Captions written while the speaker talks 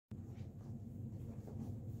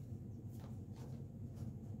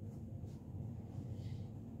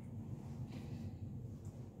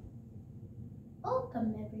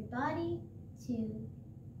Welcome everybody to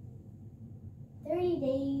 30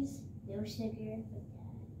 Days No Sugar with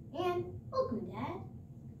Dad. And welcome, Dad.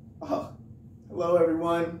 Oh, hello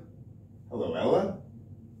everyone. Hello Ella.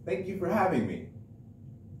 Thank you for having me.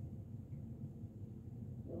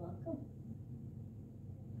 You're welcome.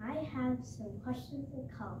 I have some questions and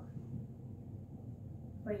comments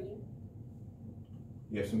for you.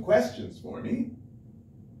 You have some questions for me?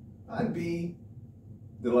 I'd be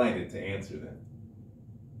delighted to answer them.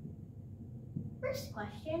 First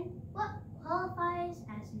question, what qualifies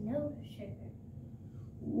as no sugar?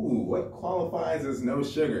 Ooh, what qualifies as no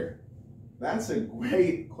sugar? That's a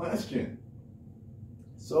great question.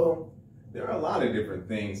 So, there are a lot of different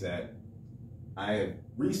things that I have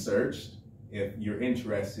researched. If you're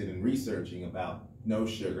interested in researching about no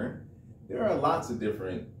sugar, there are lots of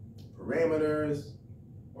different parameters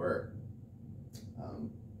or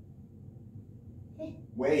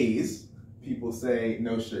ways people say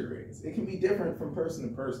no sugar is. It can be different from person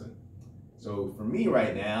to person. So for me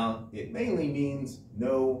right now, it mainly means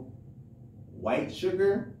no white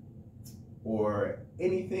sugar or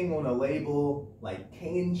anything on a label like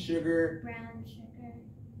cane sugar,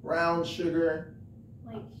 brown sugar,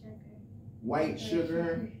 white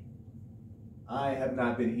sugar. I have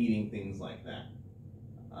not been eating things like that.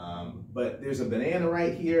 But there's a banana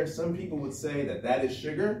right here. Some people would say that that is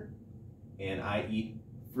sugar, and I eat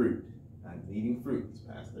fruit. I've been eating fruit this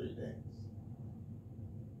past 30 days.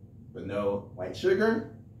 But no white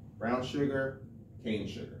sugar, brown sugar, cane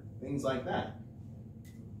sugar, things like that.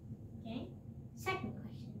 Okay. Second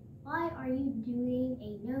question. Why are you doing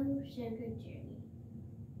a no sugar journey?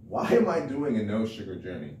 Why am I doing a no sugar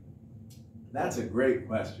journey? That's a great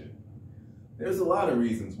question. There's a lot of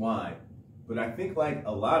reasons why, but I think like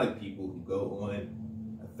a lot of people who go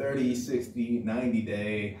on a 30, 60, 90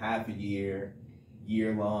 day, half a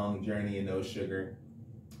year-long journey in no sugar,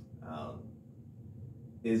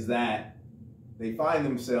 is that they find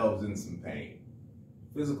themselves in some pain.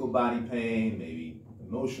 Physical body pain, maybe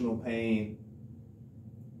emotional pain.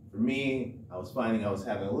 For me, I was finding I was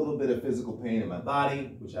having a little bit of physical pain in my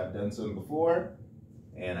body, which I've done some before,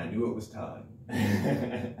 and I knew it was time.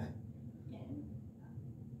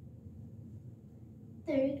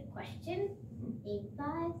 Third question, name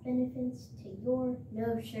 5 benefits to your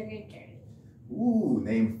no sugar journey. Ooh,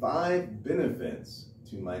 name 5 benefits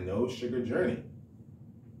to my no sugar journey.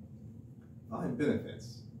 5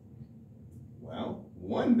 benefits. Well,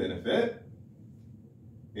 one benefit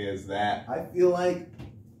is that I feel like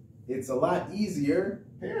it's a lot easier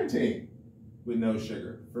parenting with no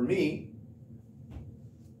sugar for me.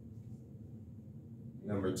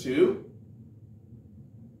 Number 2,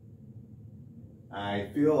 I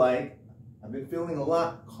feel like I've been feeling a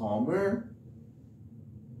lot calmer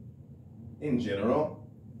in general,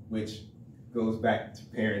 which goes back to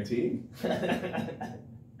parenting.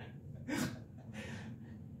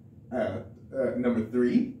 Number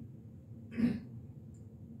 3,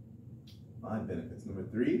 5 benefits. Number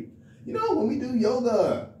 3, you know, when we do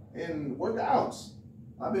yoga and workouts,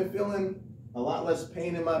 I've been feeling a lot less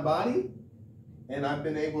pain in my body, and I've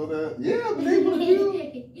been able to, do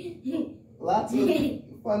lots of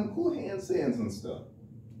fun, cool handstands and stuff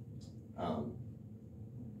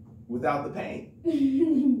without the pain.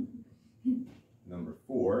 Number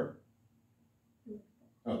 5,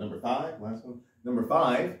 last one. Number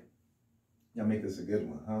 5, I'll make this a good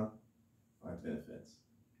one, huh? 5 benefits.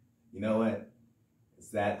 You know what? It's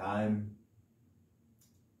that I'm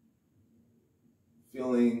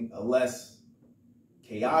feeling less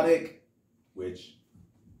chaotic, which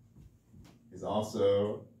is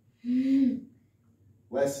also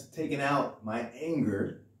less taking out my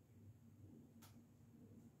anger,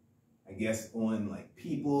 I guess, on like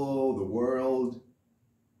people, the world.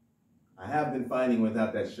 I have been finding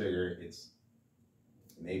without that sugar, it's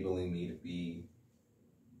enabling me to be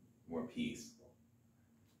more peaceful.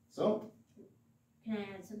 So, can I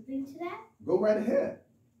add something to that? Go right ahead.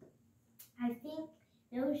 I think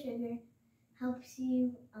no sugar helps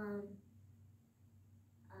you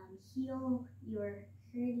heal your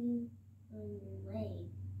hurting on your leg.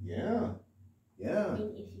 Yeah.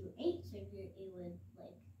 And if you ate sugar, it would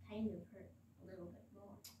like kind of hurt a little bit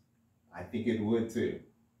more. I think it would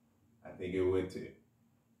too.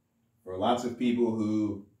 For lots of people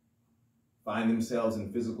who find themselves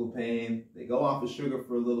in physical pain, they go off of sugar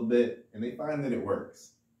for a little bit and they find that it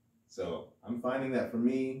works. So I'm finding that for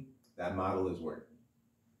me, that model is working.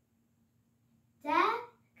 Dad,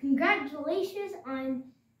 congratulations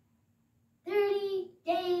on 30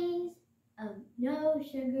 days of no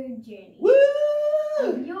sugar journey. Woo!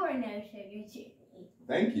 Of your no sugar journey.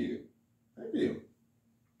 Thank you.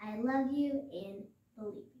 I love you and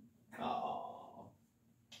believe you. Aww.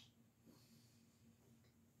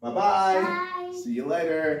 Bye-bye. Bye. See you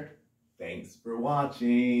later. Thanks for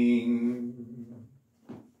watching.